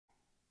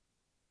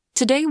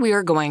Today we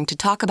are going to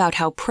talk about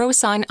how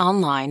ProSign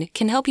Online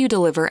can help you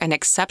deliver an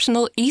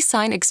exceptional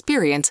eSign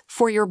experience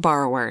for your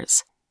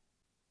borrowers.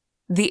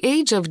 The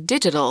age of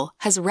digital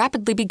has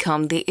rapidly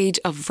become the age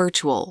of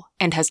virtual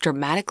and has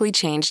dramatically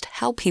changed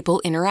how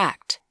people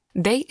interact.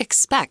 They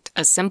expect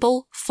a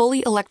simple,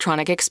 fully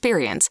electronic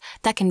experience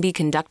that can be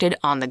conducted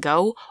on the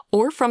go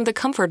or from the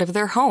comfort of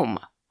their home.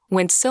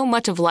 When so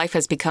much of life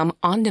has become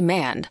on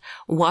demand,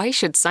 why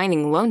should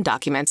signing loan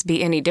documents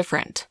be any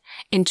different?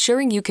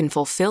 Ensuring you can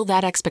fulfill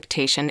that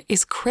expectation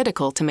is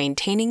critical to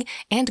maintaining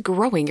and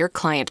growing your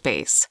client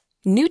base.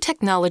 New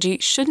technology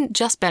shouldn't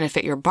just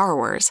benefit your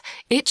borrowers,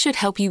 it should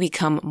help you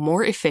become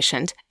more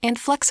efficient and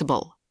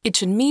flexible. It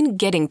should mean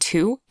getting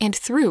to and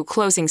through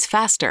closings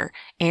faster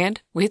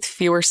and with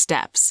fewer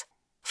steps.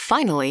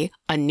 Finally,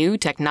 a new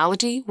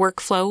technology,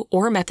 workflow,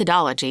 or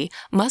methodology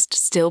must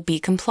still be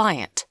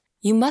compliant.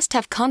 You must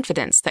have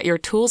confidence that your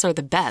tools are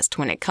the best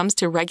when it comes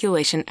to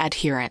regulation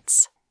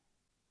adherence.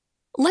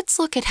 Let's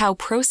look at how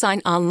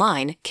ProSign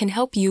Online can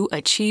help you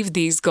achieve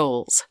these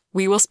goals.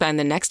 We will spend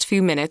the next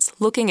few minutes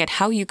looking at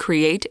how you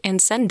create and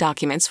send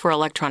documents for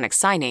electronic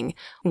signing,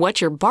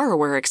 what your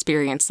borrower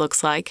experience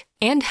looks like,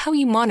 and how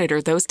you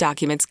monitor those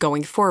documents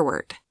going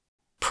forward.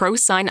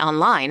 ProSign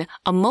Online,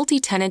 a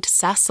multi-tenant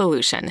SaaS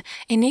solution,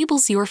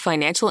 enables your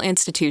financial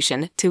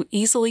institution to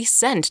easily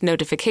send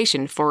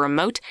notification for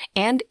remote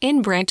and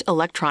in-branch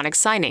electronic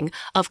signing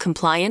of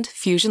compliant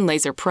Fusion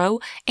Laser Pro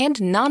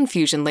and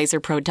non-Fusion Laser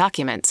Pro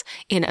documents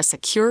in a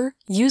secure,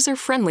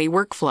 user-friendly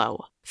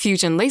workflow.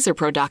 Fusion Laser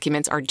Pro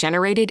documents are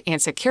generated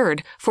and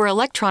secured for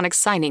electronic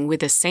signing with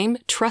the same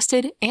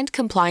trusted and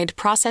compliant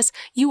process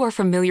you are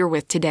familiar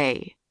with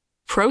today.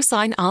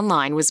 ProSign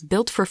Online was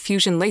built for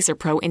Fusion Laser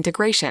Pro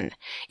integration.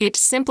 It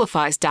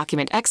simplifies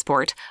document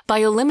export by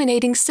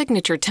eliminating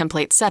signature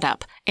template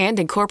setup and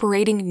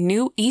incorporating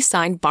new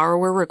eSign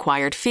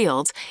borrower-required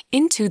fields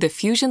into the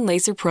Fusion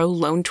Laser Pro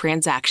loan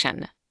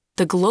transaction.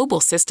 The global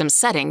system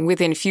setting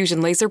within Fusion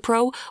Laser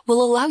Pro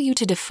will allow you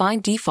to define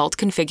default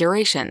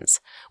configurations.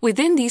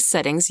 Within these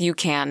settings, you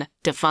can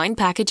define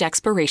package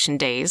expiration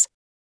days,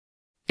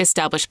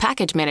 establish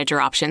package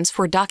manager options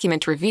for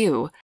document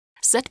review,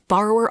 set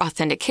borrower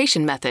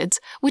authentication methods,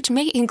 which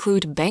may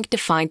include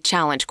bank-defined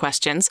challenge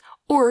questions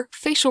or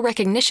facial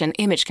recognition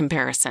image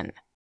comparison.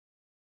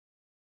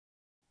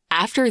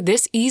 After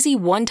this easy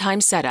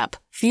one-time setup,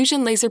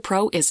 Fusion Laser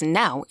Pro is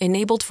now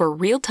enabled for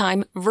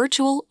real-time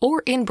virtual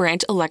or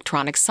in-branch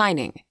electronic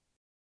signing.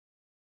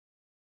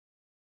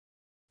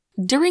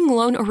 During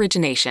loan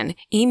origination,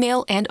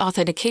 email and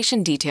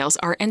authentication details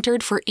are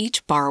entered for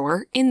each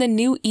borrower in the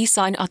new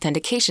eSign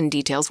Authentication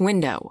Details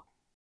window.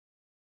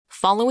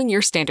 Following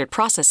your standard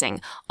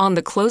processing, on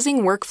the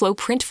Closing Workflow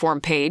Print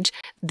Form page,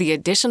 the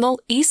additional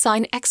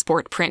eSign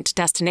Export Print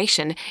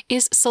destination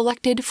is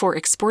selected for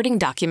exporting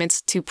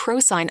documents to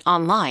ProSign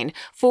Online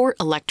for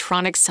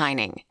electronic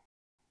signing.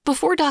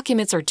 Before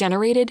documents are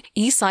generated,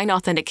 eSign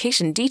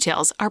authentication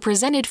details are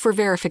presented for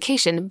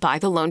verification by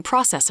the loan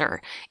processor,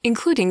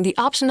 including the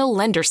optional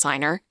lender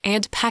signer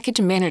and package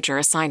manager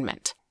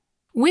assignment.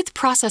 With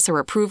processor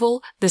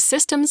approval, the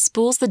system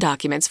spools the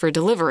documents for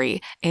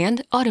delivery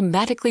and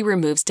automatically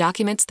removes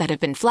documents that have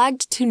been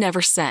flagged to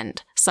never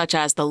send, such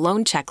as the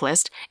loan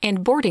checklist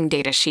and boarding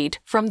data sheet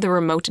from the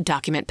remote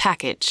document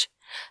package.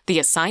 The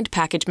assigned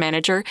package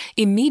manager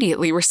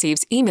immediately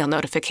receives email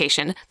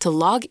notification to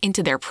log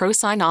into their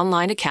ProSign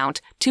Online account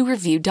to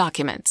review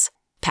documents.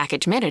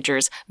 Package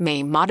managers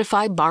may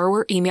modify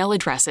borrower email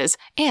addresses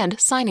and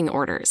signing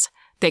orders.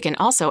 They can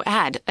also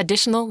add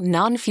additional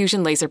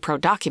non-Fusion Laser Pro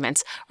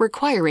documents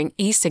requiring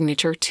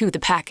e-signature to the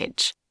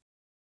package.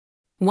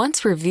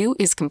 Once review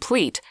is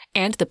complete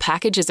and the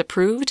package is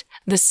approved,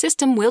 the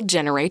system will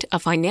generate a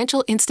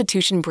financial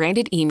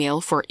institution-branded email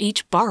for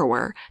each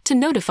borrower to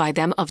notify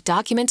them of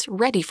documents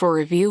ready for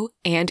review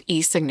and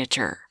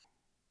e-signature.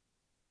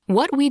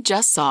 What we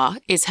just saw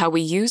is how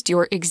we used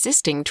your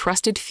existing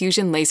trusted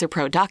Fusion Laser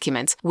Pro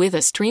documents with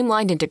a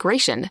streamlined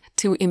integration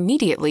to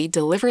immediately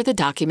deliver the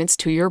documents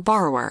to your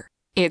borrower.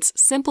 It's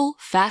simple,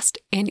 fast,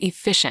 and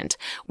efficient,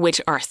 which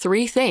are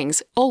three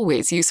things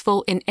always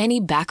useful in any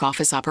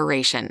back-office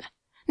operation.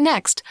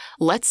 Next,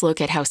 let's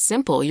look at how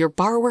simple your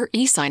borrower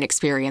eSign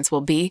experience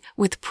will be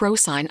with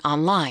ProSign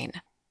Online.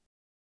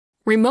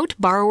 Remote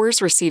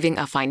borrowers receiving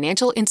a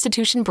financial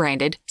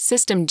institution-branded,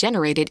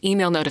 system-generated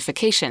email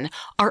notification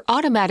are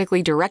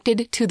automatically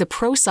directed to the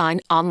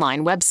ProSign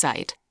Online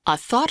website. A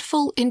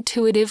thoughtful,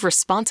 intuitive,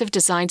 responsive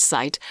designed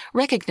site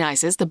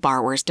recognizes the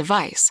borrower's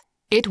device.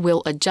 It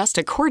will adjust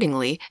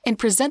accordingly and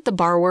present the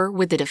borrower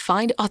with the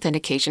defined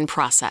authentication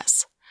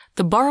process.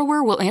 The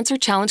borrower will answer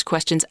challenge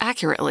questions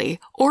accurately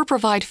or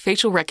provide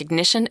facial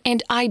recognition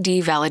and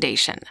ID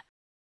validation.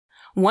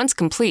 Once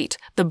complete,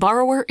 the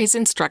borrower is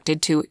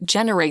instructed to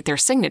generate their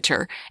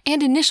signature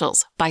and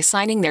initials by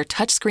signing their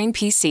touchscreen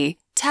PC,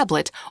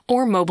 tablet,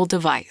 or mobile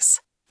device.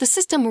 The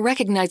system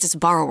recognizes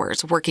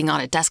borrowers working on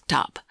a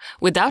desktop.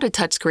 Without a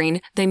touchscreen,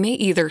 they may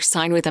either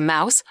sign with a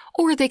mouse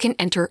or they can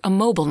enter a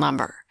mobile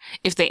number.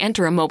 If they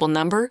enter a mobile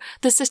number,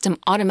 the system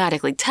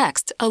automatically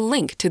texts a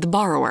link to the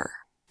borrower.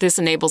 This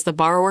enables the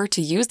borrower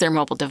to use their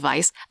mobile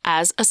device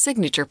as a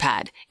signature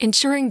pad,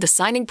 ensuring the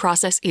signing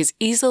process is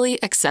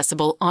easily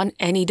accessible on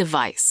any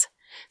device.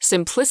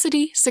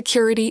 Simplicity,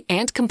 security,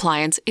 and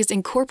compliance is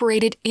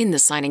incorporated in the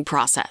signing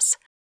process.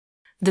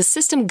 The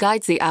system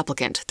guides the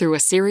applicant through a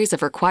series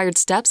of required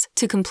steps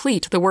to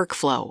complete the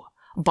workflow.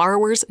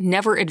 Borrowers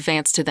never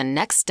advance to the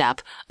next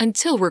step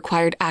until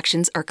required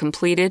actions are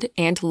completed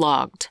and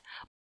logged.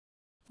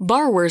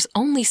 Borrowers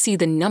only see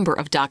the number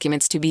of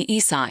documents to be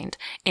e-signed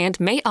and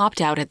may opt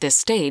out at this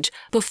stage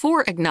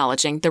before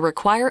acknowledging the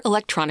Require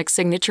Electronic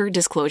Signature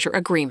Disclosure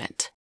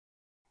Agreement.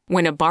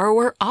 When a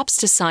borrower opts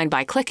to sign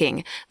by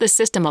clicking, the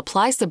system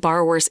applies the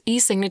borrower's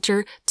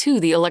e-signature to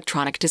the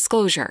electronic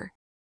disclosure.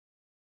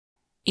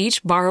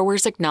 Each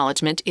borrower's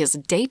acknowledgement is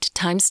date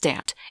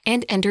time-stamped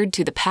and entered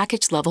to the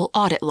package-level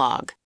audit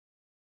log.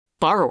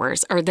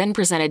 Borrowers are then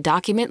presented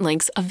document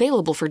links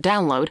available for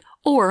download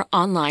or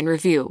online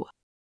review.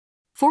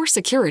 For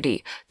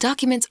security,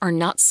 documents are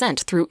not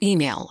sent through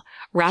email.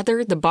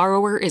 Rather, the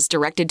borrower is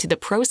directed to the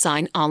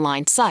ProSign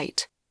Online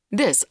site.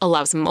 This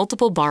allows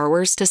multiple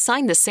borrowers to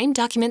sign the same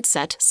document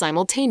set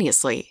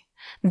simultaneously,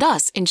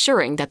 thus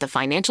ensuring that the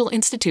financial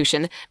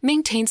institution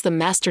maintains the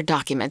master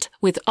document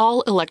with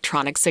all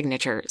electronic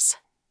signatures.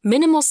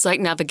 Minimal site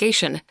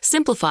navigation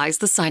simplifies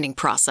the signing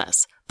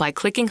process. By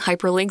clicking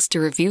hyperlinks to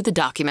review the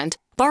document,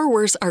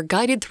 borrowers are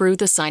guided through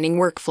the signing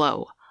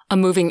workflow. A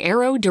moving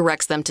arrow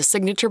directs them to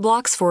signature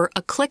blocks for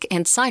a click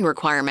and sign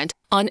requirement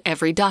on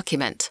every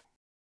document.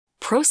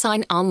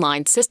 ProSign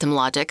Online system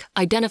logic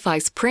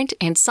identifies print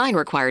and sign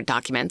required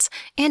documents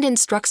and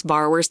instructs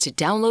borrowers to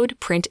download,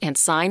 print and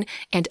sign,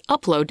 and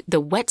upload the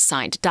wet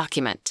signed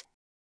document.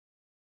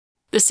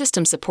 The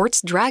system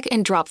supports drag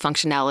and drop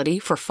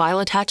functionality for file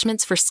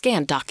attachments for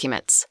scanned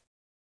documents.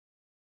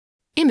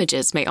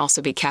 Images may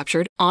also be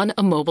captured on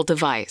a mobile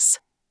device.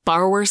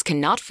 Borrowers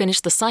cannot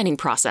finish the signing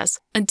process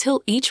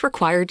until each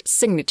required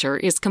signature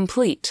is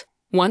complete.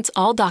 Once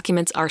all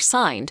documents are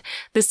signed,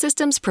 the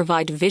systems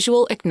provide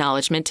visual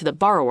acknowledgement to the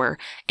borrower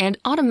and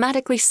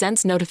automatically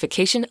sends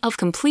notification of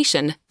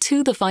completion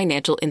to the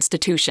financial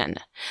institution.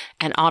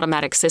 An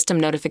automatic system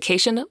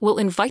notification will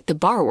invite the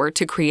borrower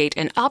to create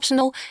an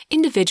optional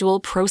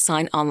individual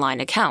ProSign Online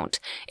account,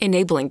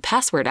 enabling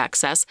password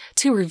access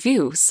to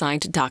review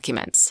signed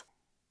documents.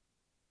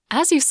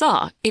 As you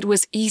saw, it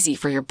was easy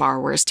for your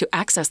borrowers to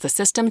access the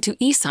system to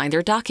e-sign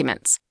their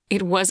documents.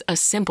 It was a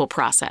simple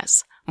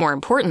process. More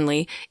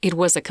importantly, it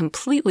was a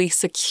completely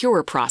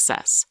secure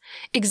process.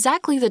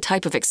 Exactly the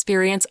type of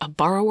experience a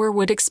borrower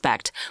would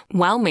expect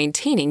while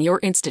maintaining your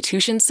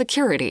institution's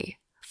security.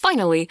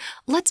 Finally,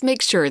 let's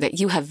make sure that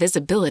you have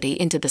visibility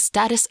into the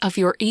status of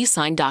your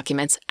e-sign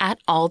documents at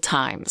all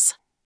times.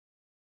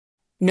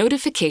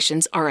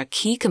 Notifications are a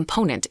key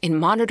component in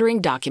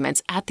monitoring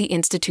documents at the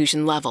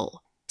institution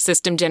level.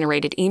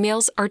 System-generated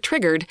emails are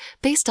triggered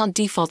based on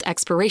default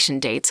expiration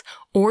dates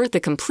or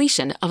the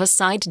completion of a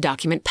signed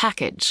document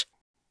package.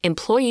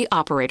 Employee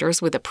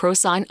operators with a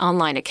ProSign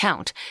Online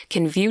account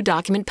can view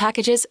document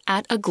packages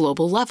at a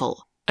global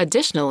level.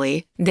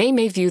 Additionally, they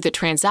may view the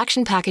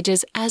transaction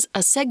packages as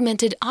a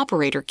segmented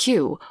operator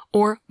queue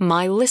or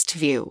My List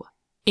view.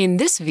 In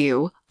this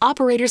view,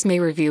 operators may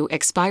review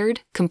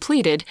expired,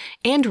 completed,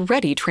 and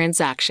ready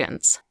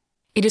transactions.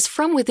 It is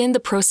from within the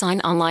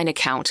ProSign Online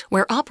account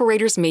where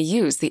operators may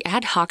use the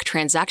ad hoc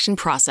transaction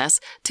process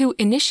to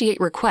initiate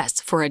requests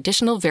for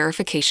additional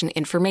verification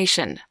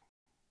information.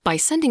 By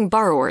sending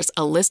borrowers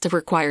a list of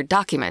required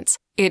documents,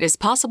 it is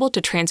possible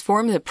to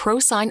transform the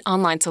ProSign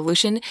Online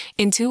solution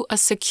into a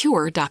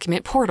secure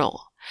document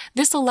portal.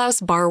 This allows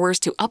borrowers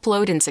to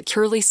upload and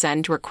securely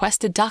send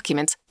requested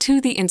documents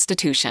to the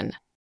institution.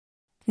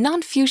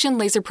 Non-Fusion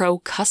Laser Pro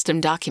custom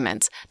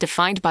documents,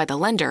 defined by the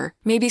lender,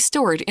 may be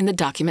stored in the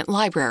document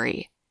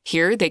library.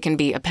 Here, they can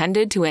be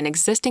appended to an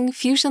existing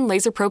Fusion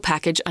Laser Pro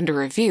package under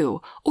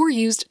review or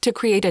used to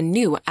create a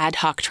new ad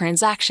hoc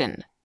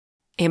transaction.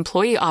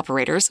 Employee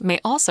operators may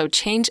also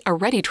change a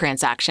ready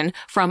transaction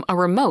from a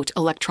remote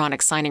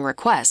electronic signing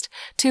request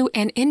to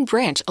an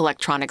in-branch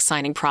electronic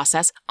signing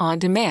process on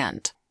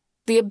demand.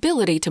 The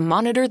ability to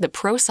monitor the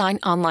ProSign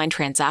Online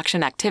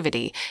transaction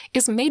activity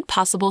is made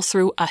possible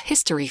through a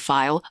history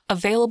file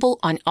available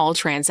on all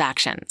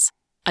transactions.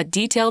 A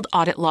detailed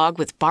audit log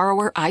with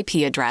borrower IP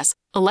address,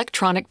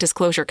 electronic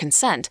disclosure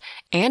consent,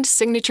 and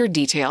signature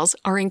details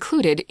are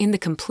included in the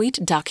complete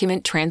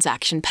document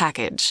transaction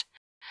package.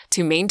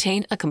 To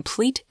maintain a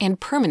complete and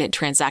permanent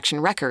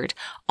transaction record,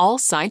 all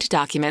signed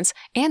documents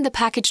and the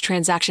package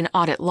transaction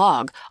audit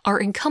log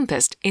are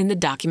encompassed in the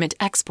document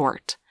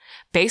export.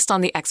 Based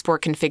on the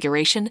export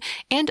configuration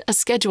and a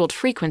scheduled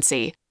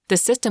frequency, the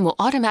system will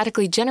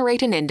automatically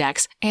generate an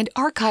index and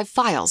archive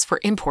files for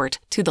import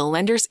to the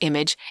lender's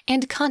image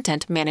and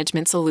content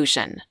management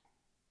solution.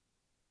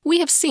 We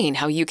have seen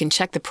how you can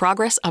check the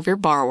progress of your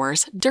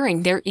borrowers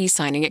during their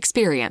e-signing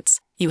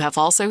experience. You have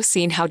also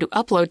seen how to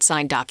upload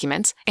signed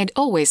documents and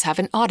always have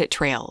an audit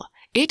trail.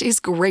 It is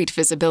great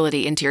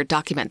visibility into your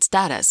document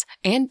status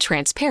and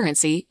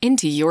transparency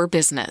into your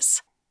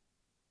business.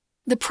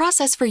 The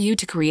process for you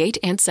to create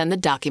and send the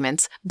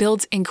documents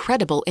builds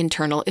incredible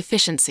internal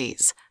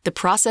efficiencies. The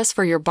process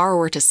for your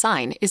borrower to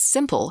sign is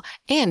simple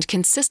and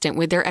consistent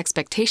with their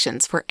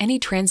expectations for any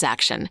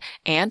transaction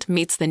and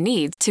meets the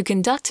need to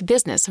conduct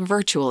business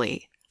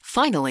virtually.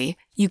 Finally,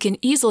 you can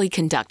easily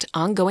conduct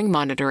ongoing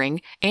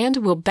monitoring and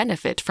will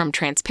benefit from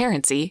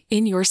transparency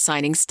in your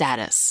signing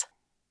status.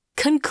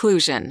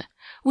 Conclusion.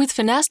 With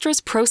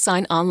Finastra's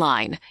ProSign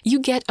Online,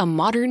 you get a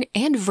modern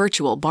and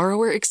virtual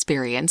borrower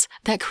experience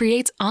that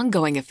creates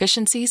ongoing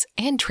efficiencies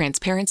and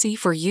transparency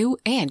for you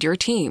and your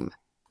team.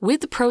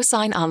 With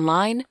ProSign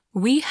Online,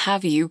 we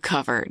have you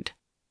covered.